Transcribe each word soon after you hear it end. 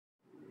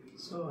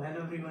Hello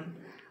everyone,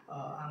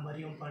 I'm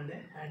HARIOM Pandery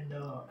and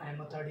I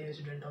am a third year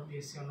student of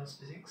BSc Honours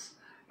Physics.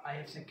 I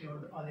have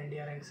secured All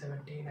India Rank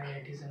 70 in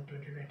IIT-JAM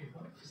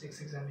 2024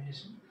 Physics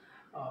examination,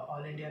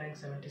 All India Rank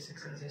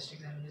 76 in GEST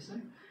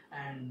examination,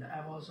 and I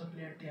have also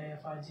cleared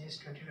TIFR GS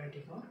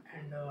 2024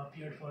 and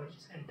appeared for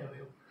its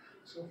interview.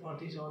 So for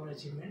these all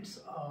achievements,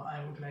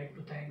 I would like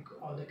to thank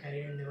all the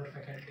career Endeavour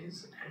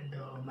faculties and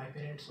my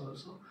parents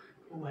also,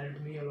 who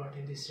helped me a lot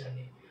in this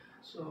journey.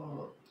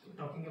 So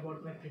talking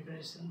about my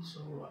preparation,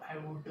 so I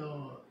would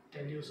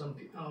tell you some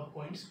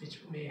points which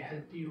may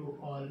help you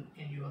all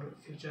in your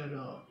future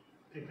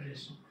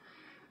preparation.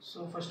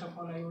 So first of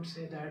all, I would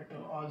say that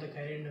all the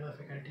career Endeavour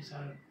faculties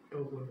are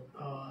too good,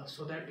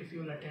 so that if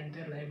you will attend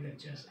their live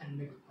lectures and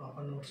make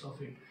proper notes of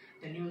it,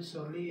 then you will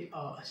surely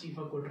achieve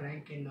a good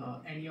rank in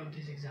any of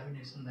these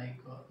examinations like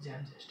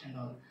JAM, GEST and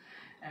all.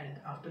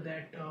 And after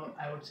that,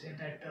 I would say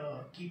that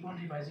keep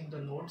on revising the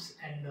notes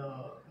and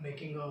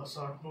making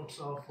short notes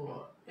of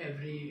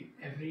every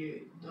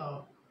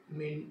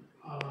main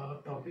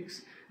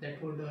topics.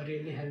 That would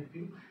really help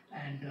you.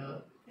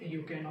 And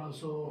you can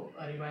also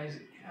revise,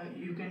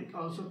 you can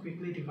also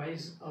quickly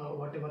revise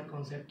whatever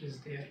concept is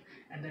there,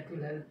 and that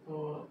will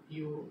help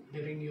you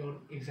during your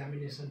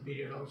examination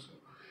period also.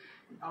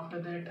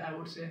 After that, I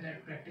would say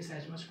that practice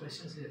as much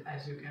questions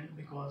as you can,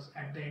 because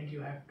at the end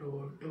you have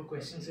to do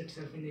questions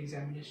itself in the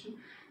examination.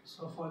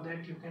 So for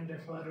that you can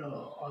refer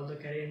all the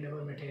career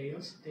Endeavour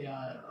materials. They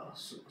are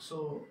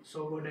so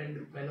good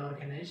and well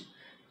organized.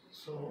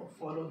 So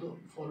follow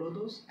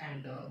those,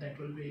 and that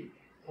will be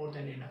more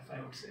than enough,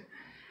 I would say.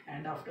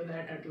 And after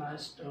that, at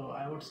last,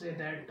 I would say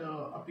that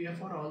appear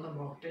for all the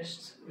mock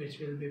tests which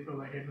will be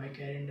provided by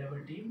career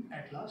Endeavour team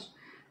at last,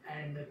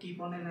 and keep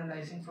on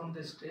analyzing from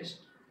this test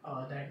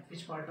that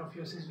which part of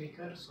yours is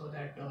weaker, so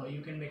that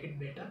you can make it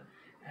better,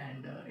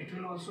 and it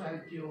will also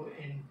help you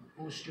in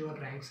boost your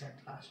ranks at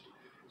last.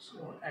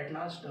 So at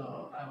last,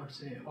 I would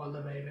say all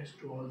the very best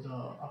to all the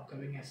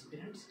upcoming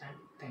aspirants, and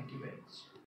thank you very much.